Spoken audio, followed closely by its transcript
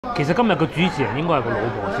其實今日個主持人應該係個老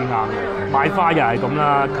婆先啱嘅，買花又係咁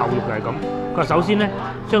啦，扣肉又係咁。佢話首先咧，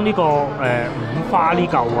將呢個五花呢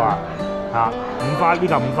嚿五花呢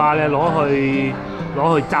嚿五花咧攞去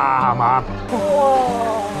炸係嘛？哇！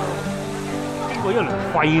經過一輪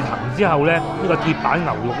沸騰之後咧，呢個鐵板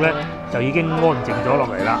牛肉咧就已經安靜咗落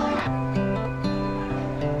嚟啦。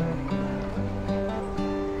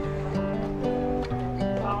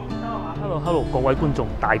Hello， 各位觀眾，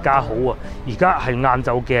大家好啊！而家係晏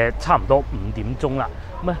晝嘅差唔多5點鐘啦。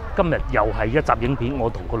咁今日又係一集影片，我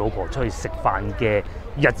同個老婆出去食飯嘅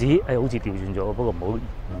日子，好似調轉咗，不過唔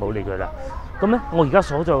好理佢啦。咁咧，我而家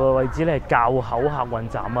所在嘅位置咧係滘口客運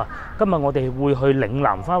站啊。今日我哋會去嶺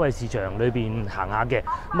南花卉市場裏邊行下嘅。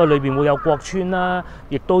咁啊，裏邊會有國村啦，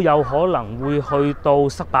亦都有可能會去到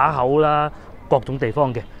塞把口啦，各種地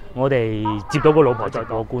方嘅。我哋接到個老婆再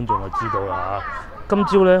講，觀眾就知道啦嚇。今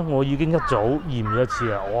朝咧，我已經一早驗咗一次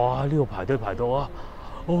啦。哇！呢度排隊排到啊，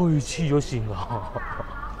黐咗線㗎，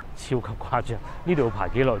超級誇張。呢度要排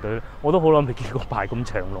幾耐隊咧？我都好耐未見過排咁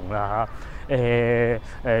長龍啦嚇。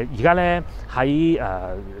而家咧喺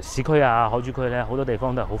市區啊、海珠區咧，好多地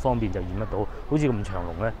方都係好方便就驗得到，好似咁長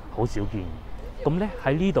龍咧，好少見。咁咧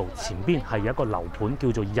喺呢度前邊係有一個樓盤叫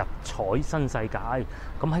做日彩新世界。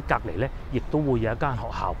咁喺隔離咧，亦都會有一間學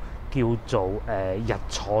校叫做日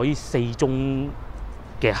彩四中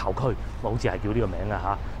嘅校區，好似係叫呢個名啊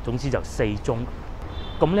嚇。總之就四中，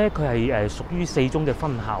咁咧佢係屬於四中嘅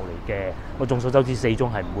分校嚟嘅。我眾所周知，四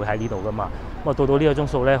中係唔會喺呢度噶嘛。咁啊到呢個鐘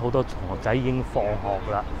數咧，好多同學仔已經放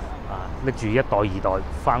學啦，拎住一袋二袋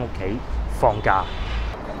翻屋企放假。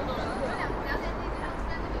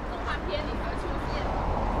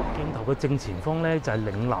鏡頭嘅正前方咧就係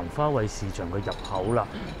嶺南花卉市場嘅入口啦。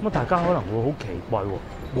咁大家可能會好奇怪喎，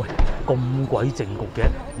喂，咁鬼靜局嘅，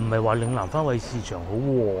唔係話嶺南花卉市場好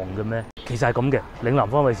旺嘅咩？其實係咁嘅，嶺南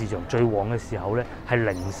花卉市場最旺嘅時候咧係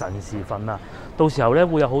凌晨時分啊。到時候咧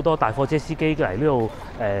會有好多大貨車司機嚟呢度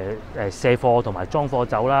卸貨同埋裝貨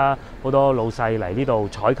走啦，好多老細嚟呢度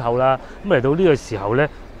採購啦。咁嚟到呢個時候咧，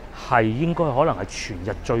係應該可能係全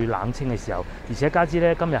日最冷清嘅時候，而且加之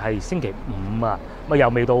咧今日係星期五啊，咁又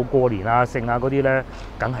未到過年啊、聖啊嗰啲咧，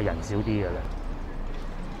梗係人少啲嘅啦。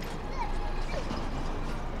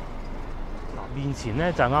面前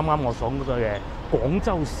咧就係啱啱我所講嘅廣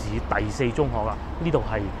州市第4中學啦，呢度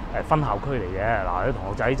係分校區嚟嘅。嗱，啲同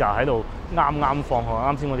學仔就喺度啱啱放學，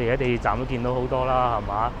啱先我哋喺地鐵站都見到好多啦，係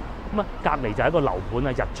嘛？咁啊，隔離就係一個樓盤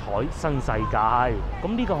啊，日彩新世界。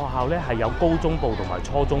咁呢個學校咧係有高中部同埋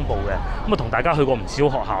初中部嘅。咁啊，同大家去過唔少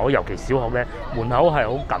學校，尤其小學咧門口係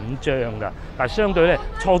好緊張㗎。但係相對咧，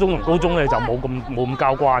初中同高中咧就冇咁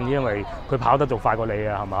交關嘅，因為佢跑得仲快過你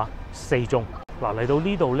啊，係嘛？四中。嗱，嚟到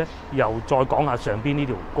呢度咧，又再講下上邊呢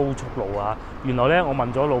條高速路啊。原來咧，我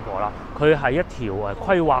問咗老婆啦，佢係一條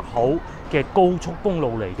規劃好嘅高速公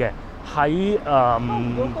路嚟嘅，喺高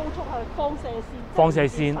速係放射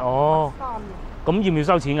線哦。咁要唔要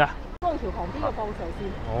收錢㗎？珠江橋旁邊嘅放射線，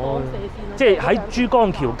放射線即係喺珠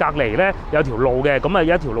江橋隔離咧有條路嘅，咁啊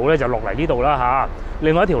有一條路咧就落嚟呢度啦嚇。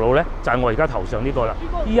另外一條路咧就係我而家頭上呢個啦，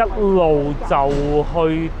一路就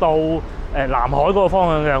去到南海嗰個方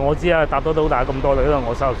向嘅。我知啊，搭得到大家咁多，因為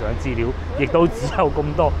我手頭上嘅資料亦都只有咁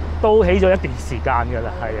多，都起咗一段時間㗎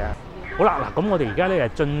啦，係啊。好啦，嗱，咁我哋而家咧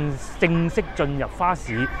正式進入花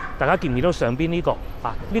市，大家見唔見到上邊呢個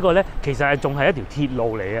啊？呢個咧其實係仲係一條鐵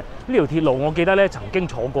路嚟嘅。呢條鐵路我記得咧曾經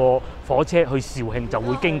坐過火車去肇慶就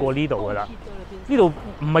會經過呢度㗎啦。呢度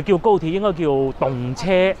唔係叫高鐵，應該叫動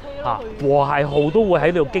車嚇，和諧號都會喺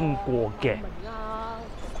呢度經過嘅。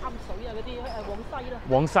三水啊嗰啲往西啦。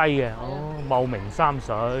往西嘅，茂名三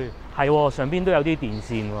水係喎，上邊都有啲電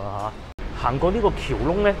線喎嚇。行過呢個橋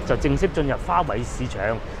窿咧，就正式進入花卉市場。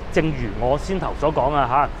正如我先頭所講啊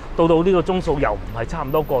嚇，到呢個鐘數又唔係差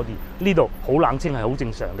唔多過年，呢度好冷清係好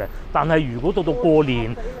正常嘅。但係如果到過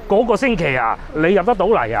年嗰個星期啊，你入得到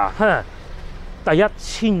嚟啊，第一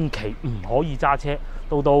千祈唔可以揸車。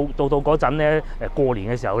到嗰陣咧，過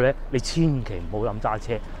年嘅時候咧，你千祈唔好諗揸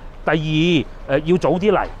車。第二要早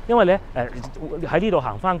啲嚟，因為咧喺呢度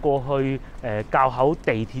行翻過去滘口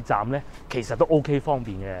地鐵站咧，其實都 OK 方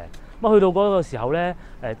便嘅。咁去到嗰個時候咧，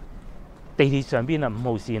地鐵上邊啊5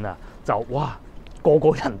號線啊，就哇個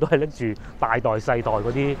人都係拎住大袋細袋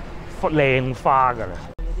嗰啲靚花㗎啦。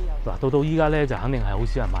嗱，到依家咧就肯定係好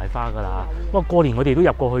少人買花㗎啦。不過過年我哋都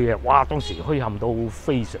入過去嘅，哇！當時墟冚到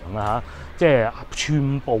非常啊嚇，即係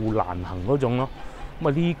寸步難行嗰種咯。咁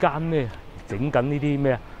啊呢間咧整緊呢啲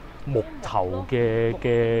咩木頭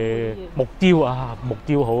嘅木雕啊，木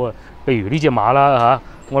雕好啊。譬如呢隻馬啦嚇，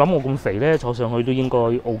我諗我咁肥咧坐上去都應該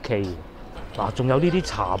OK 嘅。嗱，仲有呢啲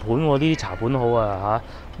茶盤喎，呢啲茶盤好啊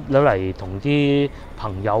嚇，攞嚟同啲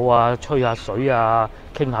朋友啊吹下水啊，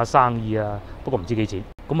傾下生意啊。不過唔知幾錢。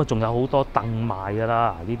咁啊，仲有好多凳賣㗎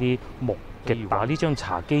啦，呢啲木嘅。嗱，呢張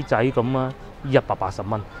茶幾仔咁啊，180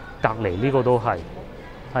蚊。隔離呢個都係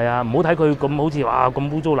啊，唔好睇佢咁好似哇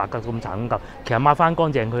咁污糟邋遢咁殘咁，其實抹翻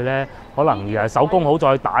乾淨佢咧，可能手工好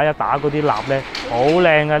再打一打嗰啲蠟咧，好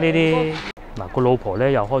靚啊呢啲。嗱，個老婆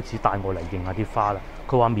咧又開始帶我嚟認下啲花啦。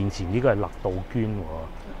佢話面前呢個係勒杜鵑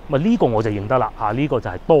喎，呢個我就認得啦嚇，呢個就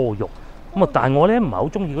係多肉。咁啊，但係我咧唔係好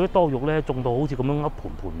中意嗰啲多肉咧種到好似咁樣一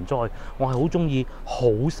盆盆栽，我係好中意好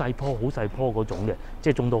細棵嗰種嘅，即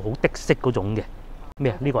係種到好的色嗰種嘅。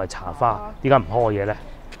咩啊？呢個係茶花，點解唔開嘅咧？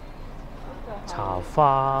茶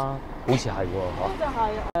花好似係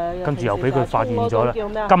喎，跟住又俾佢發現咗啦，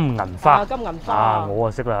金銀花。金銀花啊，我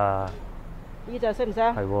啊識啦。呢隻識唔識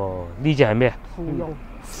啊？係喎，呢隻係咩？芙蓉。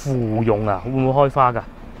芙蓉啊，會唔會開花㗎？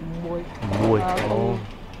唔會。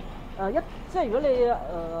即係如果你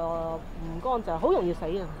唔乾淨，好容易死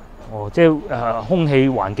啊。哦，即係空氣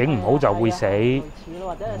環境唔好就會死。類似咯，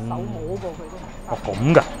或者係手摸過佢都。哦，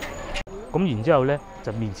咁㗎。咁然之後咧，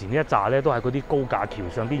就面前呢一紮咧都係嗰啲高架橋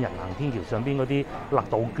上邊、人行天橋上邊嗰啲勒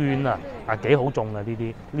杜鵑啊，幾好種啊！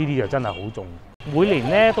呢啲就真係好種。每年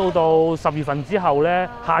咧到10月份之後咧，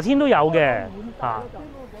夏天都有嘅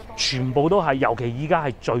全部都係，尤其依家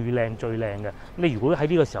係最靚嘅。你如果喺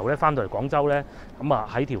呢個時候咧翻到嚟廣州咧，咁啊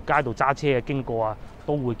喺條街度揸車經過啊，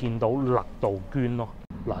都會見到勒杜鵑咯。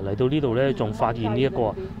嗱，嚟到呢度咧，仲發現呢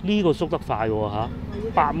個縮得快喎嚇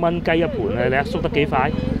，8蚊雞一盤啊！你睇縮得幾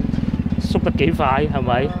快？縮得幾快係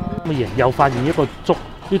咪？乜嘢？又發現一個竹，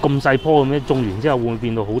啲咁細棵咁樣種完之後會唔會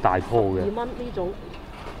變到好大棵嘅？2蚊呢種。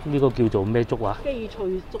呢個叫做咩竹啊？基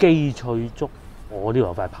脆竹。基脆竹，我呢度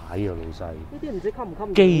有塊牌㗎，老細。呢啲唔知襟唔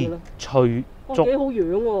襟基脆竹。幾好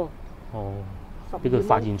樣喎！哦，俾佢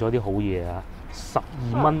發現咗啲好嘢啊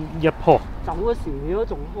！12蚊一棵。走嗰時如果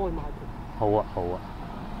仲開賣。好啊。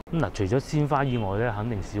咁嗱，除咗鮮花以外咧，肯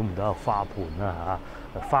定少唔到有花盤啦嚇。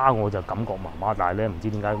花我就感覺麻麻，但係咧唔知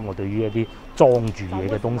點解我對於一啲裝住嘢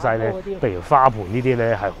嘅東西咧，譬如花盤呢啲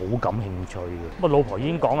咧係好感興趣嘅。咁啊，老婆已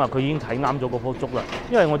經講啦，佢已經睇啱咗嗰棵竹啦。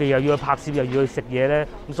因為我哋又要去拍攝，又要去食嘢咧，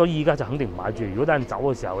咁所以依家就肯定唔買住。如果等陣走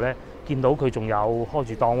嘅時候咧，見到佢仲有開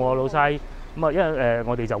住檔喎，老細。咁啊，因為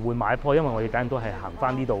我哋就會買一棵，因為我哋等陣都係行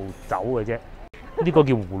翻呢度走嘅啫。呢個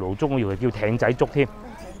叫葫蘆竹，我以為叫艇仔竹添。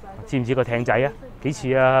似唔似個艇仔啊？幾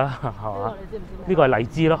似啊？係嘛？呢個係荔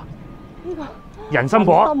枝咯。呢個人參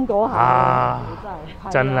果啊，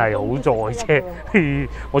真係好在啫。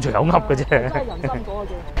我隨口噏嘅啫。真係人參果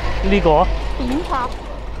嘅。呢個扁柏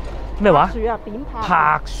咩話？樹啊，扁柏。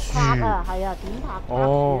柏樹啊，係啊，扁柏。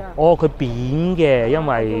哦，佢扁嘅，因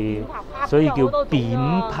為所以叫扁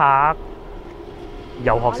柏。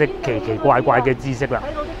又學識奇奇怪怪嘅知識啦。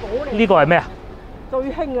呢個係咩啊？最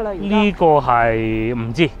興㗎啦！呢個係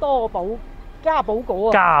唔知。多寶家寶果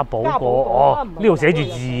啊！家寶果哦，呢度寫住字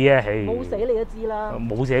啊，係。冇寫你都知啦。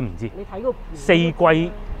冇寫唔知。你睇個四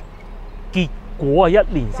季結果啊，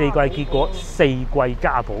一年四季結果，四季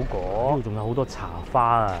家寶果。呢度仲有好多茶花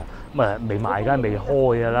啊，咁啊未賣㗎，未開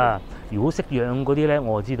㗎啦。如果識養嗰啲咧，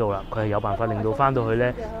我就知道啦，佢係有辦法令到翻到去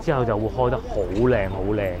咧，之後就會開得好靚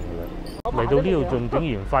㗎啦。嚟到呢度仲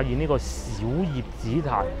竟然發現呢個小葉紫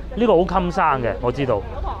檀，呢個好襟生嘅，我知道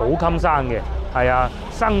好襟生嘅，係啊，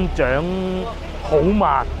生長好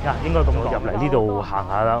慢啊，應該咁講。入嚟呢度行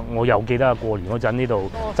下啦，我又記得過年嗰陣呢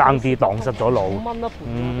度爭啲蕩失咗路。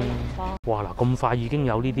哇嗱，咁快已經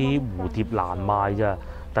有呢啲蝴蝶蘭賣咋？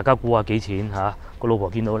大家估下幾錢嚇？個老婆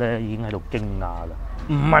見到咧已經喺度驚訝啦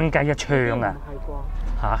，5蚊雞一槍啊！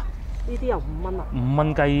嚇？呢啲又5蚊啊！5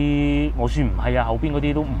蚊雞，我算唔係啊，後邊嗰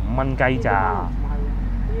啲都5蚊雞咋？唔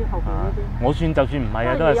係，呢後邊嗰啲。我算就算唔係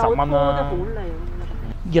啊，都係10蚊啦。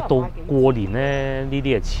一到過年咧，呢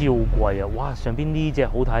啲係超貴啊！哇，上邊呢隻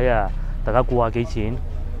好睇啊！大家估下幾錢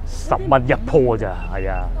？10蚊一棵咋？係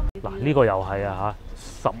啊！嗱，呢個又係啊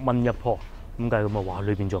嚇，10蚊一棵，咁計咁啊！哇，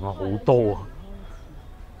裏邊仲有好多啊！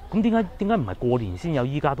咁點解唔係過年先有，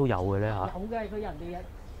依家都有嘅咧嚇？有嘅，佢人哋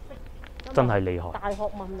真係厲害，大學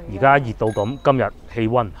問嚟。而家熱到咁，今日氣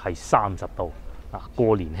温係30度，啊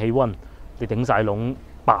過年氣温你頂晒籠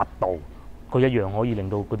8度，佢一樣可以令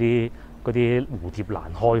到嗰啲蝴蝶蘭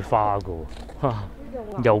開花噶。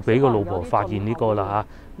又俾個老婆發現呢個啦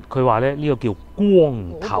嚇，佢話咧呢個叫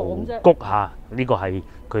光頭菊嚇，呢個係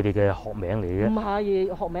佢哋嘅學名嚟嘅。唔係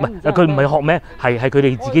學名，唔係佢唔係學名，係佢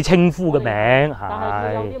哋自己稱呼嘅名係。但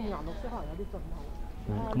係有啲顏綠色，可能有啲進口。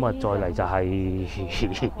咁啊，再嚟就係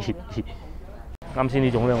啱先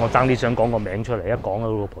呢種咧，我爭啲想講個名出嚟，一講個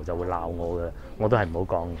老婆就會鬧我嘅，我都係唔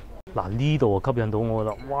好講。嗱呢度啊吸引到我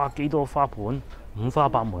啦！哇，幾多花盤，五花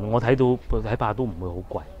八門，我睇怕都唔會好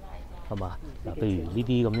貴，係嘛？嗱，譬如呢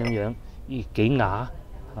啲咁樣，咦幾雅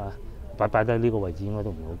嚇，擺低呢個位置應該都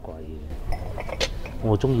唔會好貴嘅。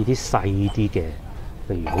我中意啲細啲嘅，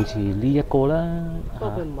譬如好似呢一個啦。不過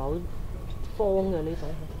佢唔係好方嘅呢種，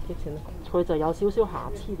幾錢咧？佢就有少少瑕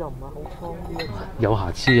疵，就唔係好方呢一隻。有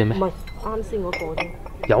瑕疵嘅咩？唔係啱先嗰個啫。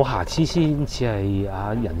有瑕疵先似係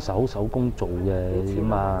人手工做嘅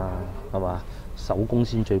嘛，係嘛？手工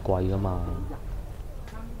先最貴噶嘛。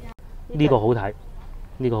呢個好睇，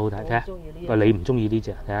呢個好睇，睇下。你唔中意呢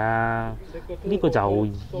只？睇下呢個就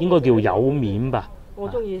應該叫有面吧。我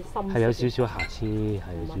中意深色。係有少少瑕疵，係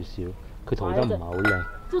有少少，佢塗得唔係好靚。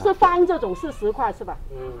就是方這種是10塊是吧？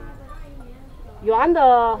圓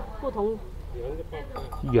的不同。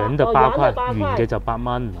圓的8塊，圓嘅就8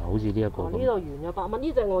蚊，好似呢一個咁。呢度圓嘅8蚊，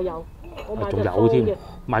呢隻我有，我買隻仲方有添嘅，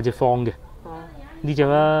買隻方嘅。呢隻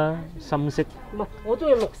啦，深色。唔係，我中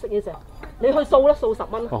意綠色呢隻。你去掃啦，掃10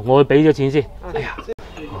蚊。哦，我去俾咗錢先。哎呀，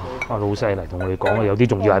老細嚟同我哋講啊，有啲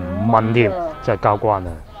仲要係5蚊添，真係交關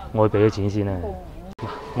啊！我去俾咗錢先啦。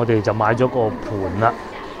我哋就買咗個盤啦。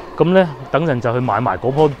咁咧，等陣就去買埋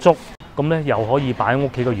嗰棵竹。咁咧又可以擺喺屋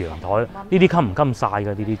企個陽台。呢啲襟唔襟晒㗎？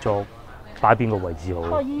呢啲竹擺邊個位置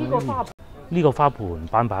好？呢個花盆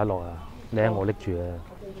擺唔擺得落啊？你喺我拎住啊！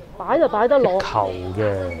擺就擺得落。球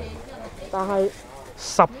嘅，但係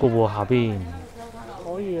濕嘅喎下邊。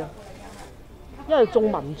可以啊，因為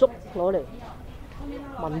種文竹攞嚟，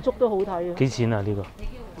文竹都好睇啊。幾錢啊？呢個？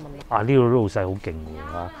呢度老細好勁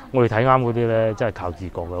喎嚇！我哋睇啱嗰啲咧，真係靠自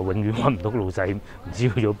覺嘅，永遠揾唔到老細，唔知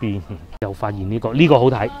去咗邊。又發現呢個好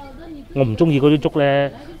睇。我唔中意嗰啲竹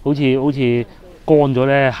咧，好似乾咗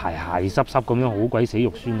咧，鞋濕濕咁樣，好鬼死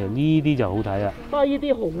肉酸嘅。呢啲就好睇啊！不過呢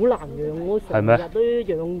啲好難養，我成日都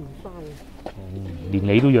養唔生。連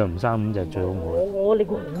你都養唔生咁就最好我。我你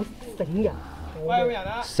個好醒人，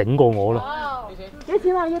醒過我咯。幾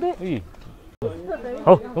錢啊？呢啲？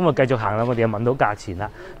好，咁啊繼續行啦，我哋又問到價錢啦。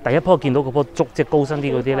第一樖見到嗰樖竹即係高身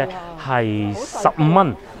啲嗰啲咧係15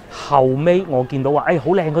蚊，後尾我見到話好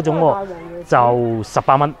靚嗰種喎，就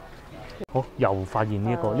18蚊。好，又發現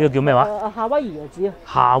呢一個，呢個叫咩話？夏威夷椰子啊。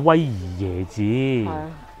夏威夷椰子。係啊。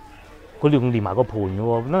佢仲連埋個盤嘅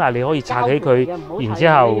喎，咁嗱你可以拆起佢，然之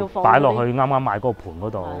後擺落去啱啱買嗰個盤嗰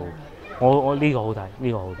度。我呢個好睇，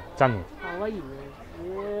呢個好睇，真嘅。夏威夷椰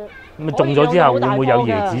子。咁啊種咗之後會唔會有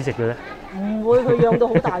椰子食嘅咧？唔會，佢養到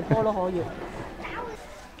好大棵咯，可以。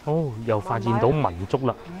哦，又發現到文竹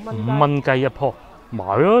啦，5蚊雞一樖，買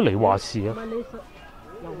啊，你話事啊。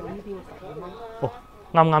又有呢啲12蚊。哦，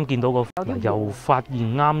啱啱見到個，又發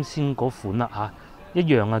現啱先嗰款啦嚇，一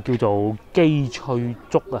樣啊，叫做雞脆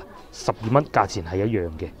竹啊，12蚊，價錢係一樣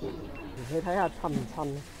嘅。你睇下襯唔襯？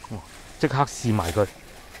哦，即刻試埋佢。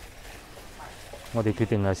我哋決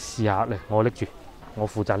定啊試下嚟，我拎住，我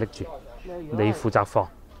負責拎住，你負責放。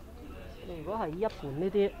如果係一盤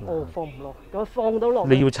呢啲，放唔落，咁放到落。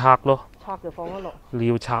你要拆咯。拆就放得落。你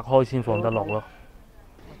要拆開先放得落咯。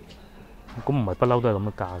咁唔係不嬲都係咁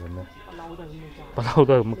嘅價嘅咩？不嬲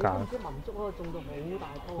都係咁嘅價。啲文竹可以種到好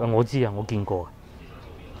大棵。我知啊，我見過啊。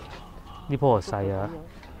呢棵係細啊，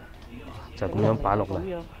就咁樣擺落嚟。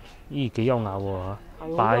咦，幾優雅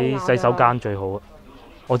喎！擺洗手間最好啊。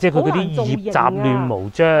哦，即係佢嗰啲葉雜亂無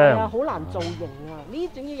章。係啊，好難造型啊！呢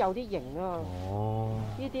種要有啲型啊。哦。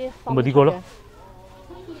呢啲。咁咪呢個咯。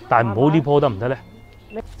但係唔好呢棵得唔得咧？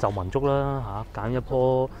就文竹啦嚇，揀一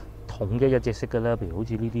棵統一隻色嘅啦，譬如好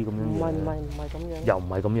似呢啲咁樣嘅。唔係咁樣。又唔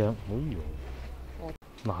係咁樣。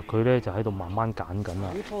嗱，佢咧就喺度慢慢揀緊啦。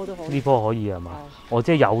呢棵都可以。呢棵可以係嘛？哦，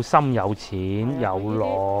即係有深有淺有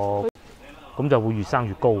落，咁就會越生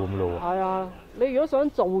越高咁咯喎。係啊，你如果想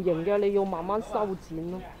造型嘅，你要慢慢修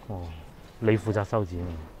剪咯。哦，你負責修剪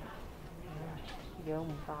啊？養唔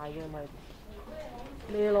大嘅咪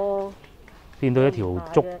咩咯？變到一條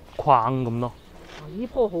竹框咁咯。呢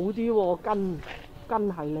棵好啲喎，根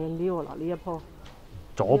係靚啲喎。嗱，呢一棵。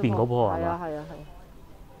左邊嗰棵係嘛？係啊。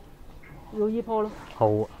要呢棵咯。好，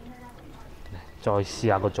再試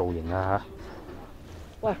下個造型啊嚇。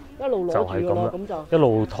喂，一路攞住㗎咯，咁就一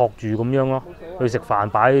路托住咁樣咯。去食飯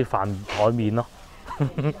擺飯台面咯。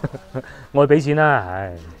我去俾錢啦，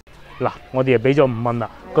唉。嗱，我哋就俾咗5蚊啦。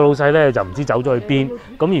個老細咧就唔知走咗去邊。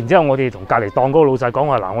咁然之後我哋同隔離檔嗰個老細講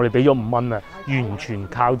話，嗱，我哋俾咗5蚊啊，完全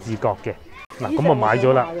靠自覺嘅。嗱，咁啊買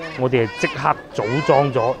咗啦，我哋即刻組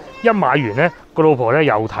裝咗。一買完咧，個老婆咧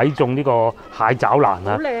又睇中呢個蟹爪蘭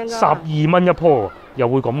啊，12蚊一棵，又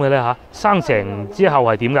會咁嘅咧嚇。生成之後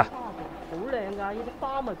係點㗎？好靚㗎，呢啲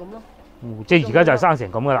花咪咁咯。即係而家就係生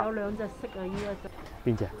成咁㗎啦。有兩隻色啊，呢一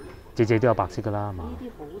隻。邊隻？隻隻都有白色㗎啦，係嘛？呢啲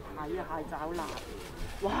好睇啊，蟹爪蘭。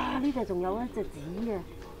哇！呢隻仲有一隻紫嘅。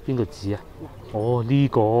邊個紙啊？哦，呢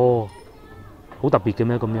個好特別嘅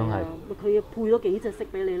咩？咁樣係。佢配咗幾隻色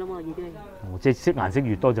俾你啦嘛，已經。哦，即係色顏色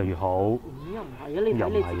越多就越好。又唔係啊，你睇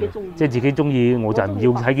你自己中意。即係自己中意，我就唔要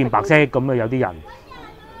睇見白色咁啊！有啲人，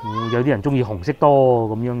有啲人中意紅色多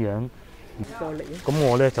咁樣樣。咁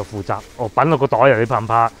我咧就負責，品落個袋啊！你怕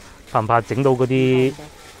唔怕整到嗰啲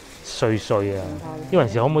碎碎啊？呢陣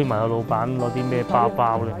時可唔可以問下老闆攞啲咩包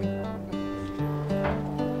包咧？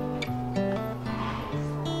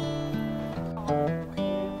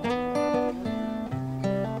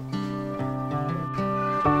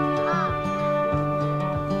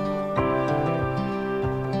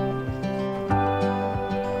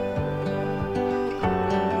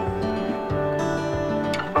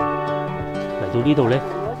嚟到呢度咧，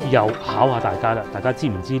又考下大家啦！大家知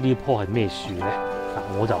唔知呢棵係咩樹咧？嗱，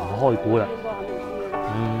我就唔開估啦。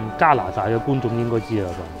加拿大嘅觀眾應該知啦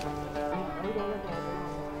吧？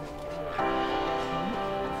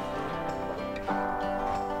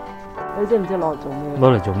你知唔知攞嚟做咩？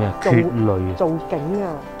攞嚟做咩啊？蕨類。做景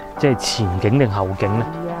啊！即係前景定後景咧？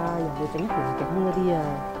係啊，人哋整盆景嗰啲啊，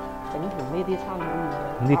整盆呢啲餐館。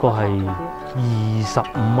呢個係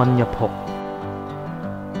25蚊一棵。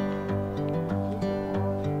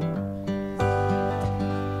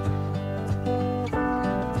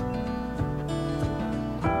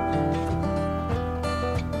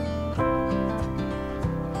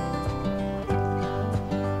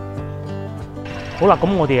好啦，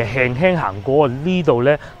咁我哋輕輕行過呢度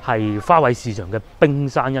咧，係花卉市場嘅冰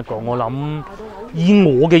山一角。我諗以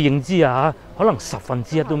我嘅認知啊，可能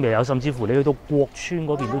1/10都未有，甚至乎你去到國村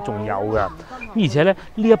嗰邊都仲有㗎。而且咧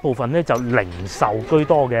呢一部分咧就零售居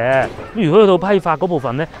多嘅。如果去到批發嗰部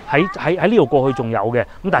分咧，喺呢度過去仲有嘅。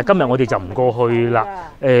咁但係今日我哋就唔過去啦。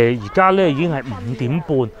而家咧已經係5點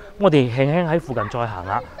半，我哋輕輕喺附近再行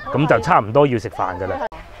下，咁就差唔多要食飯㗎啦。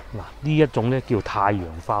嗱，呢一種咧叫太陽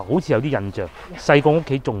花，好似有啲印象，細個屋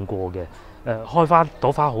企種過嘅，開花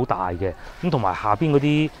朵花好大嘅，咁同埋下邊嗰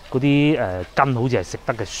啲根好似係食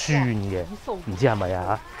得嘅酸嘅，唔知係咪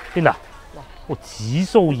啊嚇？邊度？紫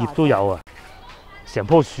蘇葉都有啊！成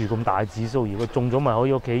棵樹咁大嘅紫蘇葉，種咗咪可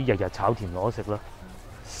以屋企日日炒田螺食咯。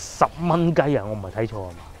10蚊雞啊！我唔係睇錯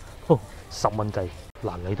係嘛？10蚊雞。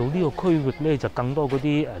嗱，嚟到呢個區域咧，就更多嗰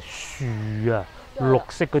啲樹啊。綠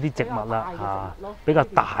色嗰啲植物啦，比較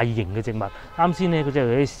大型嘅植物。啱先咧，嗰隻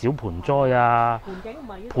係啲小盆栽啊、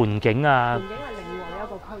盆景啊。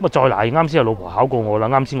咁啊，再嚟啱先有老婆考過我啦。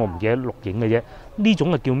啱先我唔記得錄影嘅啫。呢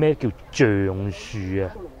種係叫咩？叫橡樹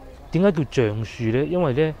啊。點解叫橡樹咧？因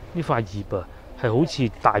為咧呢塊葉啊係好似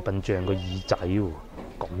大笨象個耳仔喎，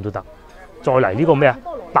咁都得。再嚟呢個咩啊？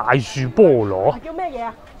大樹菠蘿。叫咩嘢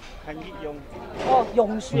啊？係葉榕。哦，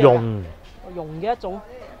榕樹。榕嘅一種。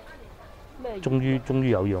終於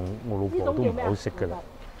有樣我老婆都唔係好識㗎啦。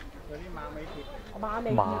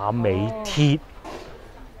馬尾鐵。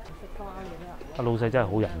阿老細真係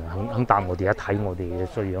好人啊，肯帶我哋一睇我哋嘅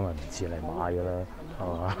衰樣啊，唔似嚟買㗎啦，係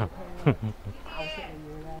嘛？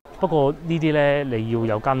不過呢啲咧，你要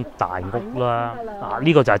有間大屋啦。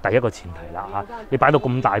呢個就係第一個前提啦嚇。你擺到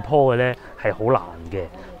咁大棵嘅咧係好難嘅。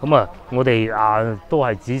咁啊，我哋都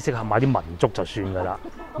係只適合買啲民竹就算㗎啦，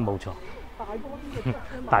冇錯。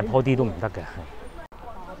大棵啲都唔得嘅。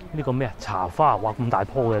呢個咩啊？茶花，哇咁大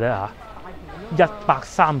棵嘅咧嚇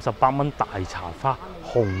，138蚊大茶花，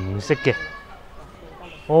紅色嘅。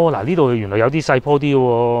哦，嗱呢度原來有啲細棵啲嘅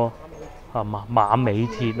喎，係嘛？馬尾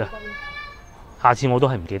鐵啊，下次我都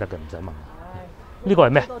係唔記得嘅，唔使問。呢個係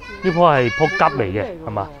咩？呢棵係棵桔嚟嘅，係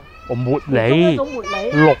嘛？茉莉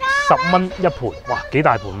，60蚊一盤，哇幾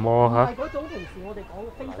大盤喎嚇！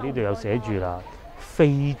嗱呢度有寫住啦。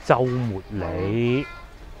非洲茉莉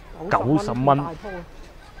90蚊，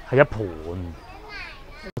係一盤。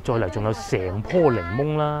再嚟仲有成棵檸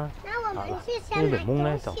檬啦。呢啲檸檬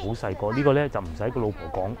咧就好細個，呢個咧就唔使個老婆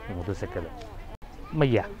講，我都識嘅啦。乜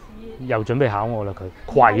嘢啊？又準備考我啦佢。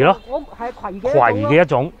葵咯，係葵嘅一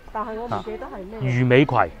種。但係我唔記得係咩。魚尾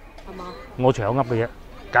葵。係嘛？我隨口噏嘅啫，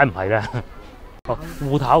梗唔係啦。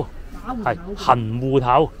芋頭係痕芋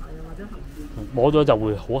頭，摸咗就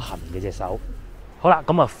會好痕嘅隻手。好啦，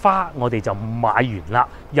咁啊花我哋就買完啦，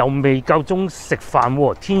又未夠鐘食飯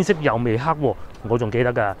喎，天色又未黑喎，我仲記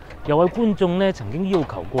得㗎。有位觀眾咧曾經要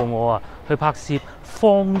求過我啊，去拍攝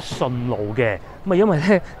芳順路嘅，咁啊因為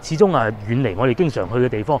咧始終遠離我哋經常去嘅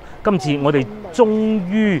地方，今次我哋終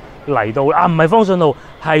於嚟到唔係芳順路，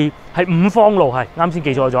係五芳路，係啱先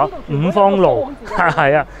記錯咗，五芳路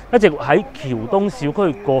係啊，一直喺橋東小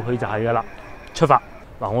區過去就係㗎啦，出發。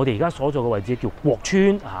嗱，我哋而家所在嘅位置叫國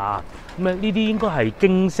村嚇，咁呢啲應該係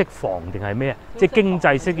經適房定係咩啊？即係經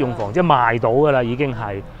濟適用房，即係賣到㗎啦，已經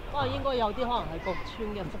係。過應該有啲可能係國村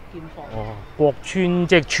嘅福建貨。哦，國村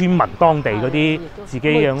即係村民當地嗰啲自己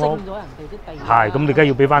嘅屋。徵咗人哋啲地。係，咁你梗係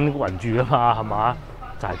要俾翻啲人住啊嘛，係嘛？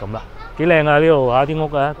就係咁啦。幾靚啊！呢度啊啲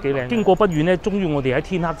屋啊幾靚。經過不遠咧，終於我哋喺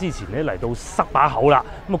天黑之前咧嚟到塞把口啦。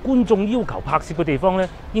咁啊，觀眾要求拍攝嘅地方咧，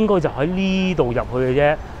應該就喺呢度入去嘅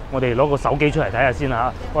啫。我哋攞個手機出嚟睇下先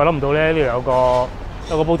嚇。我諗唔到咧，呢度有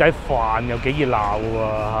個煲仔飯又幾熱鬧喎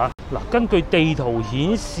嚇。嗱，根據地圖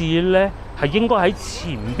顯示咧，係應該喺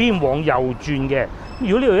前邊往右轉嘅。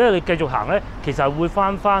如果呢度咧你繼續行咧，其實會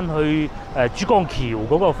翻去珠江橋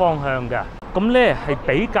嗰個方向嘅。咁咧係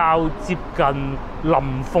比較接近林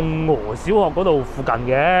鳳娥小學嗰度附近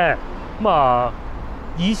嘅。咁啊，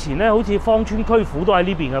以前咧好似芳村區府都喺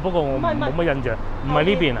呢邊嘅，不過我冇乜印象。唔係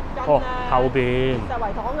呢邊啊？哦，後邊。石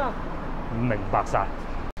圍塘啊！明白晒。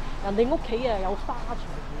人哋屋企啊有花牆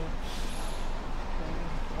嘅，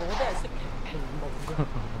我都係識皮毛嘅。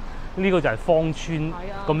呢個就係芳村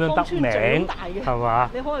咁樣得名，係嘛？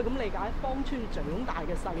你可以咁理解，芳村長大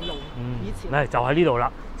嘅細路，以前就喺呢度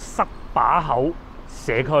啦，塞把口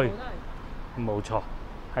社區，冇錯，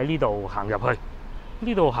喺呢度行入去，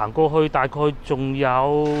呢度行過去大概仲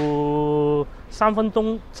有3分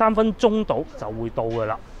鐘到就會到㗎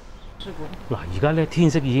啦。嗱，而家咧天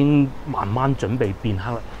色已經慢慢準備變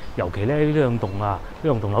黑啦。尤其咧呢兩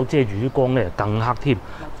棟樓遮住啲光咧更黑添。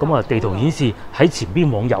咁啊，地圖顯示喺前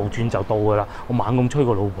邊往右轉就到㗎啦。我猛咁催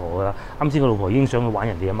個老婆㗎啦，啱先個老婆已經想去玩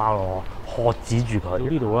人哋嘅貓咯，喝止住佢。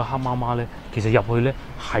呢度咧黑媽媽咧，其實入去咧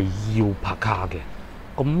係要拍卡嘅。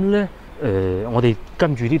咁咧我哋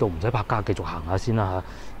跟住呢度唔使拍卡，繼續行下先啦嚇。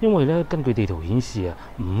因為咧根據地圖顯示啊，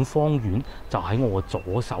五芳苑就喺我左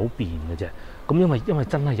手邊嘅啫。咁因為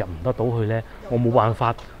真係入唔得到去咧，我冇辦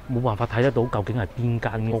法睇得到究竟係邊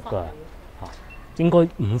間屋㗎嚇。應該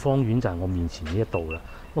五芳苑就係我面前呢一度啦。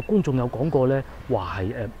咁觀眾有講過咧，話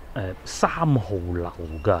係3號樓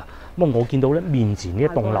㗎。咁我見到咧面前呢一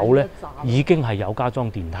棟樓咧已經係有加裝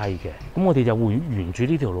電梯嘅。咁我哋就會沿住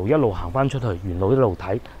呢條路一路行翻出去，沿路一路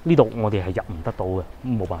睇。呢度我哋係入唔得到嘅，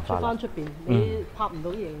冇辦法啦。出翻出邊，你拍唔到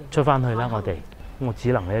嘢。出翻去啦，我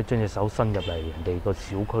只能咧將隻手伸入嚟人哋個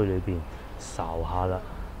小區裏邊睄下啦。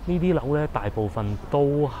呢啲樓咧大部分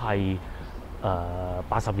都係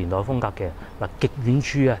80年代風格嘅。嗱，極遠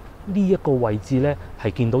處啊，呢一個位置咧係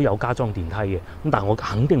見到有加裝電梯嘅。咁但係我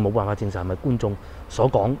肯定冇辦法證實係咪觀眾所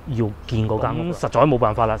講要見嗰間屋，實在冇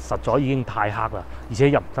辦法啦，實在已經太黑啦，而且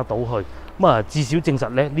入唔得到去。咁啊，至少證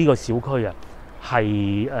實咧呢個小區啊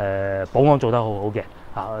係保安做得好好嘅。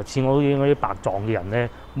似我嗰啲白撞嘅人咧，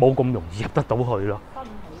冇咁容易入得到去咯。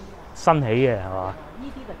新起嘅係嘛？呢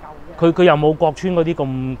啲就舊嘅。佢又冇國村嗰啲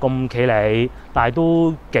咁企理，但係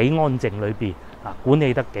都幾安靜裏邊管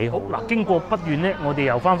理得幾好。嗱，經過不遠咧，我哋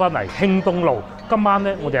又翻嚟興東路。今晚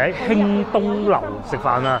咧，我哋喺興東樓食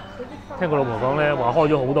飯啊！聽個老婆講咧，話開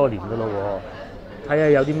咗好多年㗎咯喎。睇下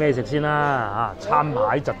有啲咩食先啦嚇，餐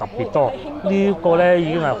牌就特別多。呢個咧已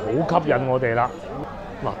經係好吸引我哋啦。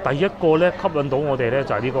嗱，第一個咧吸引到我哋咧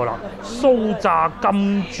就係呢個啦，酥炸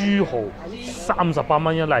金珠蠔，38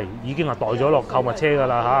蚊一粒，已經係袋咗落購物車㗎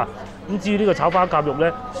啦嚇。咁至於呢個炒花甲肉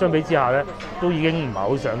咧，相比之下咧都已經唔係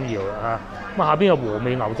好想要啦嚇。咁下邊有和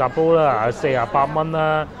味牛雜煲啦，48蚊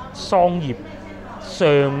啦，桑葉上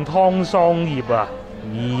湯桑葉啊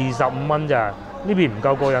，25蚊咋？呢邊唔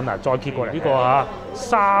夠過癮啊！再揭過嚟呢個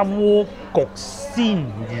砂鍋焗鮮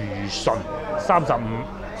魚唇35。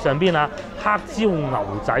上邊黑椒牛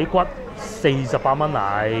仔骨48蚊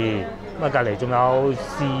嚟，咁隔離仲有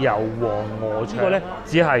豉油黃鵝腸，呢個咧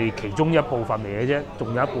只係其中一部分嚟嘅啫，仲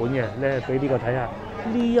有一本嘅咧，俾呢個睇下。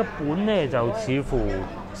呢一本咧就似乎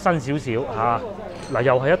新少少嚇，嗱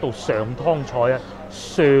又係一道上湯菜啊，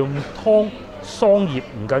上湯桑葉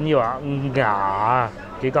唔緊要啊，牙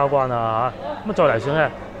幾交關啊嚇，咁再嚟上咧。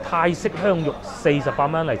泰式香肉48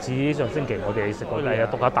蚊嚟，似上星期我哋食過嚟啊！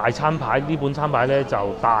讀下大餐牌，呢本餐牌咧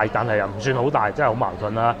就大，但係又唔算好大，真係好矛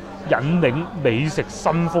盾啦！引領美食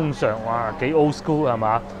新風尚，哇幾 old school 係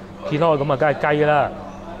嘛？揭開咁啊，梗係雞啦，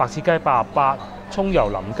白切雞88，葱油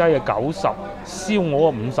淋雞啊90，燒鵝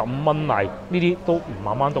啊55蚊嚟，呢啲都唔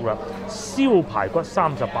慢慢讀啦。燒排骨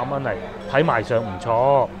38蚊嚟，睇埋相唔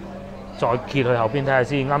錯。再揭去後邊睇下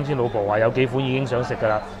先，啱先老婆話有幾款已經想食㗎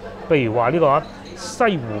啦，譬如話呢個西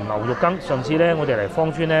湖牛肉羹，上次咧我哋嚟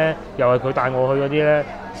芳村咧，又係佢帶我去嗰啲咧，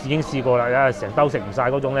已經試過啦，成兜食唔晒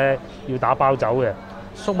嗰種咧，要打包走嘅。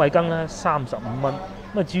粟米羹咧35蚊，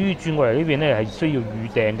咁啊至於轉過嚟呢邊咧係需要預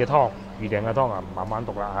訂嘅湯，預訂嘅湯啊慢慢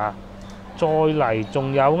讀啦嚇。再嚟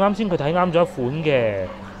仲有啱先佢睇啱咗一款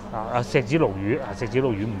嘅石子鱸魚，石子鱸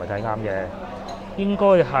魚唔係睇啱嘅，應該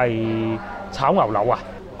係炒牛柳啊。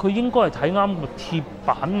佢應該係睇啱個鐵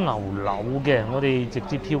板牛柳嘅，我哋直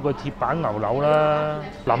接跳個鐵板牛柳啦。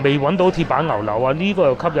嗱，未揾到鐵板牛柳啊，呢個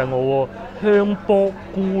又吸引我喎。香波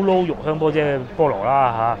咕嚕肉香波即係菠蘿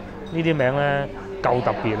啦嚇，呢啲名咧夠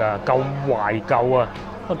特別啊，夠懷舊啊。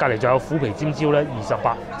咁隔離仲有虎皮尖椒咧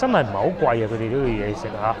，28，真係唔係好貴啊！佢哋呢個嘢食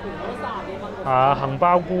嚇。杏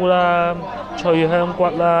鮑菇啦、脆香骨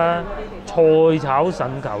啦、菜炒腎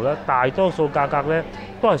球啦，大多數價格咧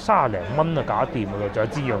都係30零蚊啊，搞掂㗎，仲有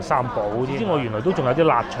煎釀三寶啲。知我原來都仲有啲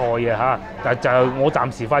辣菜嘅嚇，但係就係我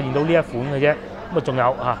暫時發現到呢一款嘅啫。咁啊，仲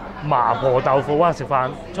有麻婆豆腐啊！食飯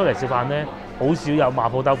出嚟食飯咧，好少有麻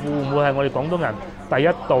婆豆腐，會唔會係我哋廣東人第一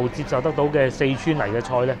道接受得到嘅四川嚟嘅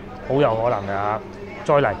菜咧？好有可能㗎嚇。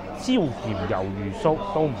再嚟椒鹽魷魚酥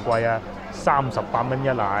都唔貴啊，38蚊一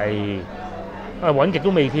例。揾極都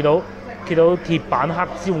未見到鐵板黑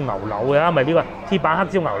椒牛柳嘅，係咪呢個鐵板黑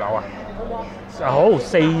椒牛柳啊？好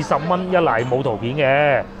，40蚊一例，冇圖片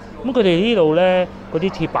嘅。咁佢哋呢度咧，嗰啲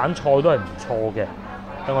鐵板菜都係唔錯嘅。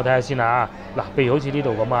等我睇下先啊。嗱，譬如好似呢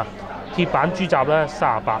度咁啊，鐵板豬雜咧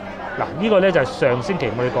38。嗱，呢個咧就係上星期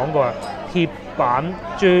我哋講過啊，鐵板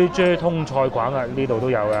啫通菜館啊，呢度都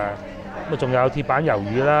有嘅。咁啊，仲有鐵板魷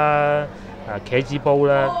魚啦，茄子煲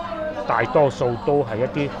啦。大多數都係一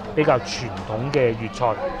啲比較傳統嘅粵菜。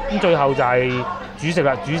咁最後就係主食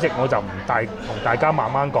啦，主食我就唔同大家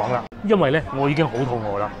慢慢講啦，因為咧我已經好肚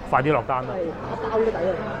餓啦，快啲落單啦。包都抵啊！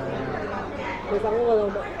其實我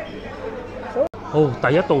好，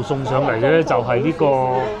第一道送上嚟嘅咧就係呢個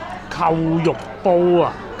扣肉煲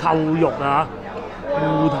啊，扣肉啊，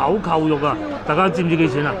芋頭扣肉啊，大家知唔知幾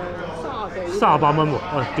錢啊？38蚊喎，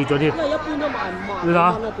喂跌咗添。因為一般都賣5萬蚊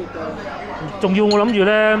啊，跌咗。仲要我諗住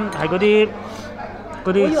咧係嗰啲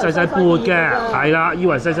細細缽嘅，係啦，以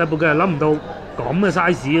為細細缽嘅，諗唔到咁嘅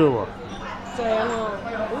size 嘅喎。正啊，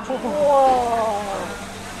好重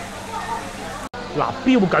喎！嗱，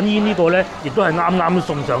標緊煙呢個咧，亦都係啱啱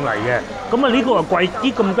送上嚟嘅。咁啊，呢個啊貴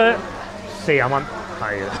啲咁多，40蚊，係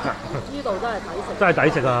啦。呢度真係抵食。真係抵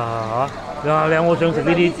食啊嚇！你我想食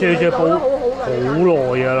呢啲啫煲好耐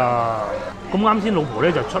㗎啦。咁啱先老婆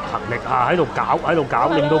咧就出行力喺度搞，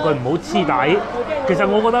令到佢唔好黐底。其實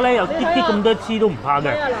我覺得咧有啲咁多黐都唔怕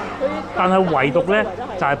嘅，但係唯獨咧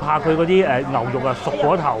就係怕佢嗰啲牛肉啊熟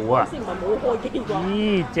過頭啊。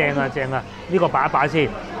咦，正啊！呢個擺一擺先，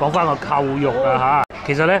講翻個扣肉啊嚇。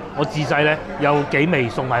其實咧我自細咧有幾味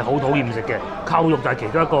餸係好討厭食嘅，扣肉就係其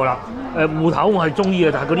中一個啦。芋頭我係中意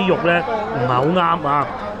嘅，但係嗰啲肉咧唔係好啱啊。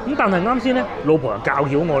咁但係啱先咧，老婆就教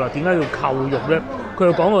曉我啦，點解要扣肉咧？佢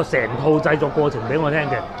又講個成套製作過程俾我聽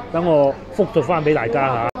嘅，等我復述翻俾大家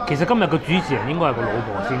嚇。其實今日個主持人應該係個老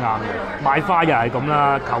婆先啱嘅，買花又係咁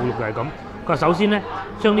啦，扣肉又係咁。佢話首先咧，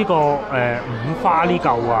將呢個五花呢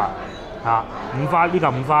嚿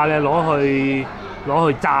五花咧攞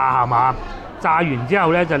去炸係嘛？炸完之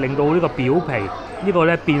後咧就令到呢個表皮呢個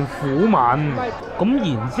咧變虎紋，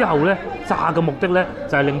咁然之後咧炸嘅目的咧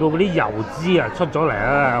就係令到嗰啲油脂啊出咗嚟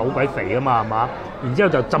啊，好鬼肥啊嘛係嘛？然之後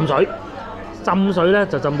就浸水咧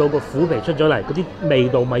就浸到個虎皮出咗嚟，嗰啲味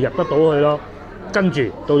道咪入得到去咯。跟住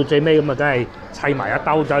到最尾咁啊，梗係砌埋一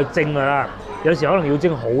兜走去蒸㗎啦。有時可能要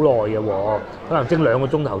蒸好耐嘅喎，可能蒸2個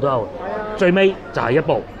鐘頭都有。最尾就係一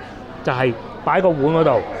步，就係擺個碗嗰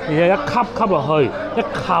度，然後一吸落去，一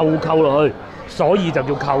扣落去，所以就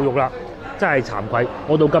叫扣肉啦。真係慚愧，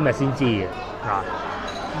我到今日先知嘅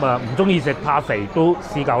咁啊，唔中意食怕肥都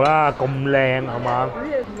試夠啦，咁靚係嘛？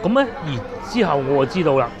咁咧，然之後我就知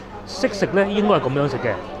道啦，識食咧應該係咁樣食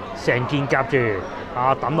嘅，成件夾住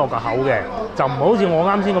揼落個口嘅，就唔好似我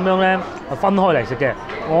啱先咁樣咧分開嚟食嘅。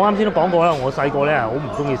我啱先都講過啦，我細個咧好唔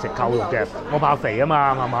中意食扣肉嘅，我怕肥啊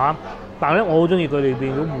嘛，係嘛？但係咧我好中意佢哋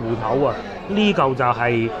變咗芋頭啊，呢嚿就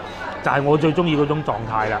係我最中意嗰種狀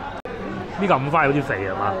態啦。呢嚿五花有啲肥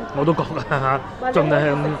係嘛？我都覺啊嚇，盡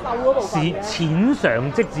量淺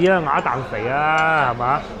嘗即止啦，咬一啖肥啊，係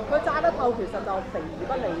嘛？佢炸得透，其實就肥而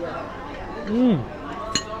不膩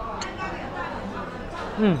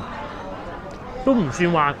嘅。都唔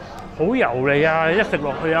算話好油膩啊！一食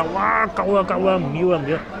落去啊，哇夠啦，唔要啦，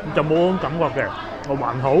就冇嗰種感覺嘅。我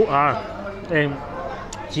還好啊，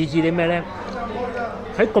似啲咩咧？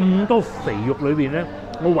喺咁多肥肉裏邊咧，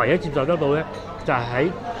我唯一接受得到咧，就係喺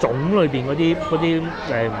種裏邊嗰啲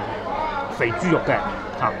肥豬肉嘅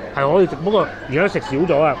嚇，係可以食。不過而家食少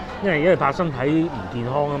咗啊，因為怕身體唔健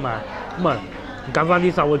康啊嘛。咁啊，揀翻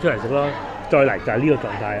啲瘦嘅出嚟食咯。再嚟就係呢個狀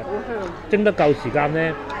態啊！蒸得夠時間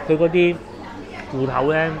咧，佢嗰啲芋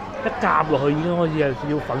頭咧一夾落去已經開始有少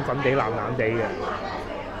少粉粉地、爛爛地嘅。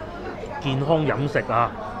健康飲食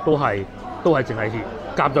啊，都係淨係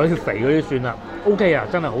夾咗啲肥嗰啲算啦。OK 啊，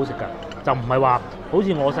真係好食㗎，就唔係話好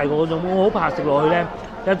似我細個嗰種，我好怕食落去咧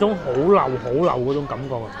有一種好流嗰種感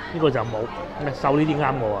覺啊！呢個就冇，瘦呢啲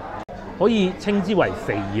啱我啊，可以稱之為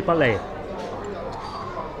肥而不膩。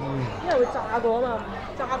因為會炸過啊嘛，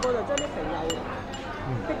炸過就將啲肥油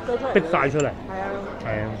逼咗出嚟。逼晒出嚟。係啊。係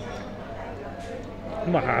啊。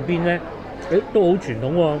咁啊下邊咧，都好傳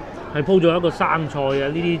統喎，係鋪咗一個生菜啊！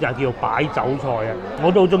呢啲就叫做擺酒菜啊！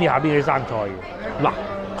我都好中意下邊啲生菜嘅。嗱，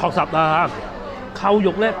確實啊嚇，扣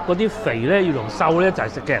肉咧嗰啲肥咧要同瘦咧一齊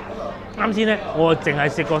食嘅。啱先咧，我淨係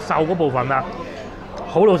食過瘦嗰部分啦。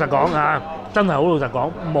好老實講啊，真係好老實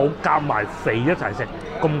講，冇夾埋肥一齊食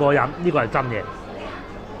咁過癮，呢個係真嘅。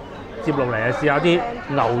接落嚟啊，試下啲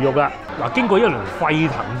牛肉啦。嗱，經過一輪沸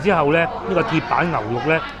騰之後咧，呢個鐵板牛肉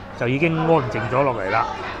咧就已經安靜咗落嚟啦。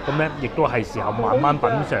咁咧，亦都係時候慢慢品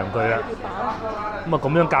嚐佢啦。咁啊，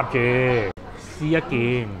咁樣夾住試一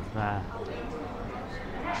件啊，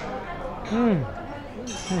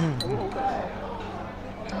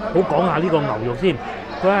好講下呢個牛肉先，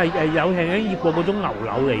佢係有輕輕醃過嗰種牛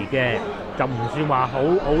柳嚟嘅，就唔算話好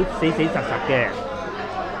死實嘅。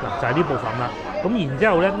嗱，就係呢部分啦。咁然之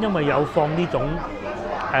後咧，因為有放呢種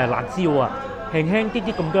辣椒啊，輕輕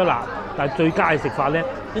啲咁多辣，但係最佳嘅食法咧，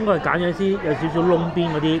應該係揀咗啲有少少窿邊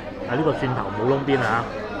嗰啲，呢個蒜頭冇窿邊啊，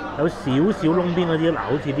有少少窿邊嗰啲，嗱，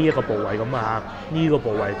好似呢一個部位咁啊，呢個部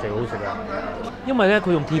位最好食啊，因為咧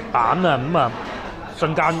佢用鐵板啊，咁啊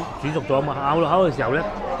瞬間煮熟咗啊嘛，咬落口嘅時候咧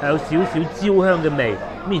係有少少焦香嘅味，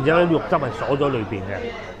咁然之後咧肉汁係鎖咗裏邊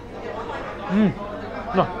嘅，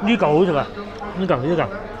嗱呢嚿好食啊，呢嚿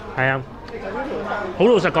係啊。好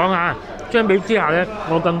老實講啊，相比之下咧，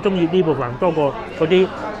我更中意呢部分多過嗰啲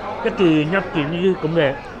一件一件呢啲咁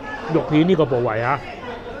嘅肉片呢個部位啊。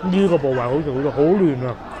呢個部位好似好嫩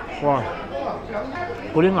啊！哇，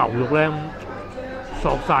嗰啲牛肉咧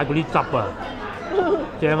索晒嗰啲汁啊，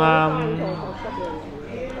正啊！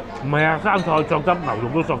唔係啊，生菜索汁，牛肉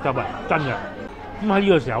都索汁啊，真嘅。咁喺呢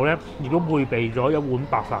個時候咧，亦都配備咗一碗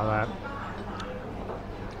白飯啊。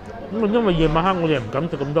咁啊，因為夜晚黑我哋唔敢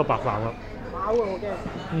食咁多白飯啦。飽喎，我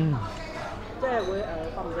驚。即係會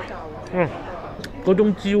瞓唔到覺。嗰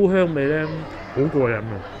種焦香味咧，好過癮啊！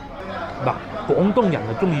嗱，廣東人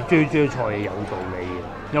係中意啫菜係有道理嘅。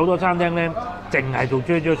有好多餐廳咧，淨係做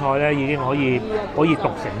啫菜咧，已經可以獨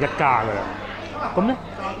成一家㗎啦。咁咧，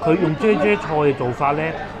佢用啫菜嘅做法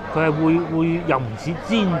咧，佢係會又唔似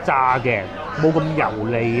煎炸嘅，冇咁油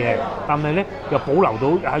膩嘅，但係咧又保留到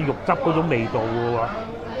肉汁嗰種味道嘅喎。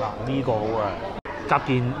嗱，呢個好啊，夾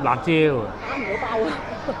件辣椒，打唔到包啊！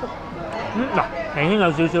嗱，輕輕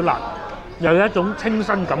有少少辣，又有一種清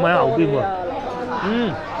新感喺後邊喎。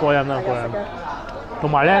過癮啊，過癮！同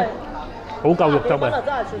埋咧，好夠肉汁啊！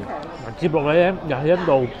接落嚟咧，又係一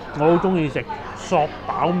道我好中意食索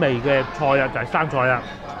飽味嘅菜啊，就係生菜啊！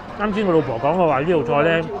啱先我老婆講我話呢道菜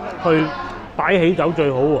咧，去擺喜酒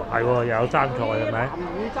最好喎，係喎，又有生菜係咪？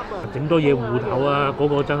整多嘢芋頭啊，嗰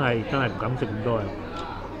個真係唔敢食咁多啊！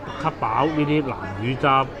吸飽呢啲南乳汁，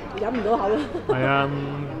飲唔到口啦。係啊，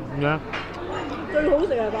咁樣最好食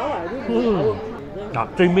係擺埋啲芋頭。嗱，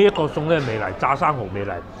最尾一個餸咧未嚟，炸生蠔未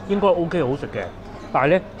嚟，應該 OK 好食嘅。但係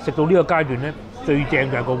咧食到呢個階段咧，最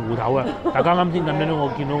正就係個芋頭啊！大家啱先咁樣我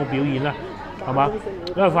見到個表演啦，係嘛？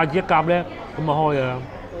因為筷子一夾咧，咁就開啊！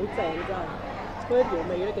好正真係，佢啲調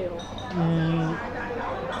味都幾好。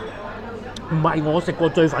唔係我食過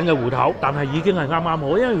最粉嘅芋頭，但係已經係啱啱好。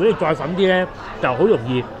因為如果你再粉啲咧，就好容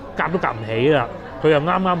易夾都夾唔起啦。佢又啱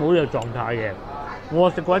啱好呢個狀態嘅。我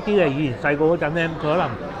食過一啲以前細個嗰陣咧，佢可能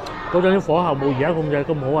嗰陣啲火候冇而家控制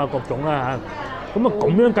咁好啊，各種啦嚇。咁啊咁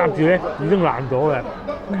樣夾住咧，已經爛咗嘅，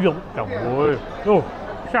肉就唔會。哦，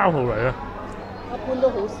生蠔嚟啊！一般都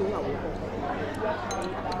好少牛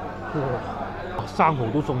肉。生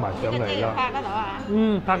蠔都送埋上嚟啦。拍得到啊？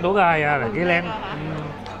拍到㗎，係啊，嚟幾靚。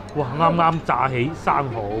哇，啱啱炸起生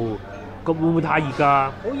蠔，會唔會太熱㗎？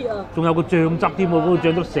好熱啊！仲有個醬汁添喎，嗰個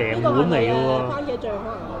醬汁成碗嚟嘅喎。番茄醬可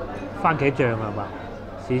能。番茄醬係嘛？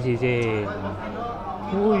試先。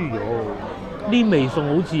哎呦，呢味餸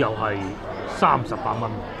好似又係38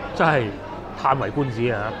蚊，真係歎為觀止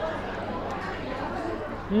啊！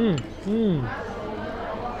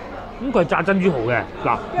咁佢係炸珍珠蠔嘅。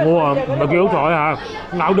嗱，我啊唔係幾好彩嚇，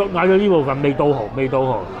咬咗呢部分未到蠔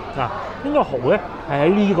嗱，應該蠔咧係喺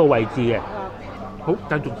呢個位置嘅。好，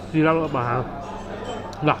繼續試粒粒啊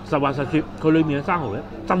嚇！嗱，實話實說，佢裏面嘅生蠔咧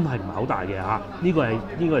真係唔係好大嘅嚇，呢個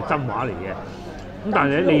係真話嚟嘅。咁但係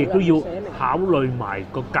咧，你亦都要考慮埋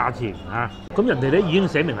個價錢嚇。咁人哋咧已經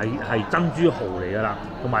寫明係珍珠蠔嚟㗎啦，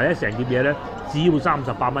同埋咧成碟嘢咧只要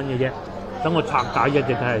38蚊嘅啫。等我拆解一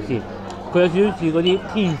隻睇下先。佢有少少似嗰啲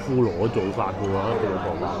天婦羅嘅做法嘅喎，佢老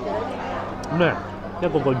婆話。咁咧一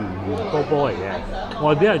個圓波波嚟嘅，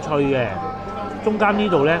外邊係脆嘅，中間呢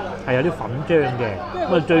度咧係有啲粉漿嘅，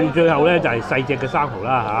咁啊最後咧就係細隻嘅生蠔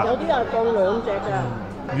啦嚇。有啲係當兩隻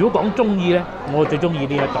嘅。如果講中意咧，我最中意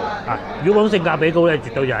呢一度啊。如果講性價比高咧，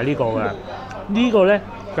絕對就係呢個嘅。呢個咧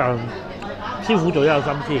就師傅做得有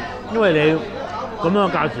心思，因為你咁樣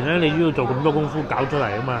嘅價錢咧，你都要做咁多功夫搞出嚟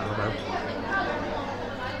啊嘛，係咪？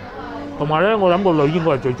同埋咧，我諗個女應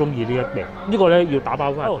該係最中意呢一碟。呢個咧要打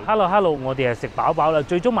包翻。Hello， 我哋係食飽飽啦，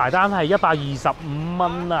最終埋單係125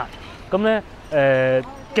蚊啦。咁咧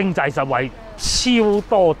經濟實惠，超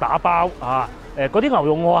多打包啊！嗰啲牛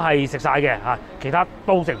肉我係食晒嘅嚇，其他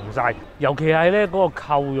都食唔晒。尤其係咧嗰個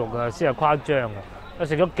扣肉啊，先係誇張啊！我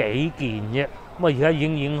食咗幾件啫，咁啊而家已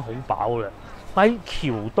經好飽啦。喺橋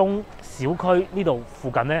東小區呢度附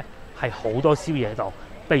近咧係好多宵夜檔，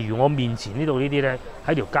譬如我面前呢度呢啲咧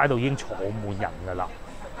喺條街度已經坐滿人㗎啦，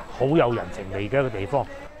好有人情味嘅一個地方。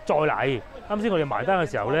再嚟，啱先我哋埋單嘅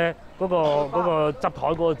時候咧，嗰個執台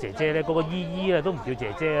嗰個姐姐咧，嗰個姨姨啊都唔叫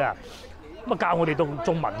姐姐啊。咁啊教我哋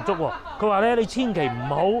種文竹喎，佢話咧你千祈唔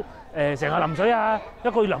好成日淋水啊，一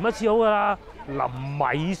個月淋一次好㗎啦，淋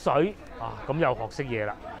米水啊，咁又學識嘢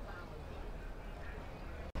啦。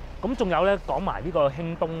咁仲有咧講埋呢個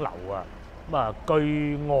興東樓啊，咁啊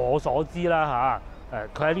據我所知啦嚇，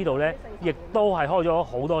佢喺呢度咧亦都係開咗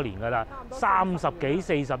好多年㗎啦，30幾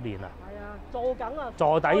40年啊。係啊，做緊啊，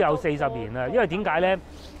坐底有40年啦。因為點解咧？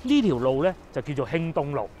呢條路咧就叫做興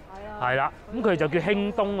東路，係啦，咁佢就叫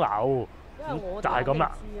興東樓。就係咁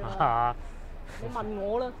啦，嚇！你問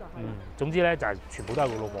我啦，就係。總之咧就係全部都係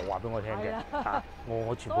我老婆話俾我聽嘅，嚇！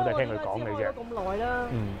我全部都係聽佢講嘅啫。咁耐啦，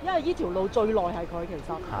因為呢條路最耐係佢其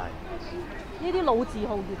實。係。呢啲老字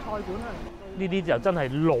號粵菜館啊。呢啲就真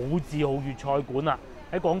係老字號粵菜館啦！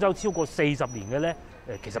喺廣州超過40年嘅咧，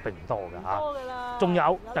其實並唔多㗎嚇。多㗎啦。仲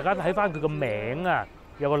有大家睇翻佢個名啊，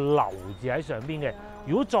有個樓字喺上邊嘅。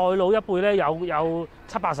如果再老一輩咧，有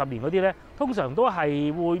70-80年嗰啲咧，通常都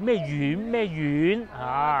係會咩院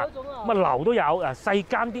啊，咁啊樓都有，細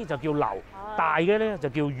間啲就叫樓，大嘅咧就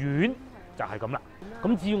叫院，就係咁啦。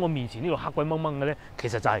咁至於我面前呢度黑鬼掹掹嘅咧，其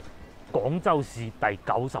實就係廣州市第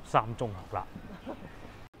93中學啦。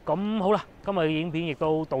咁好啦，今日嘅影片亦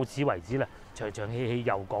都到此為止啦。長長氣氣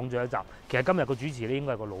又講咗一集。其實今日個主持咧應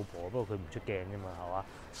該係個老婆，不過佢唔出鏡啫嘛，係嘛？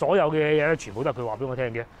所有嘅嘢咧全部都係佢話俾我聽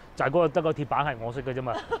嘅，就係嗰個得個鐵板係我識嘅啫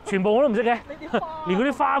嘛，全部我都唔識嘅，連嗰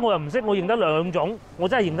啲花我又唔識，我認得2種，我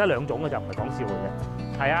真係認得2種嘅就唔係講笑嘅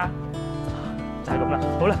啫。係啊，就係咁啦。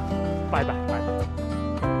好啦，拜拜。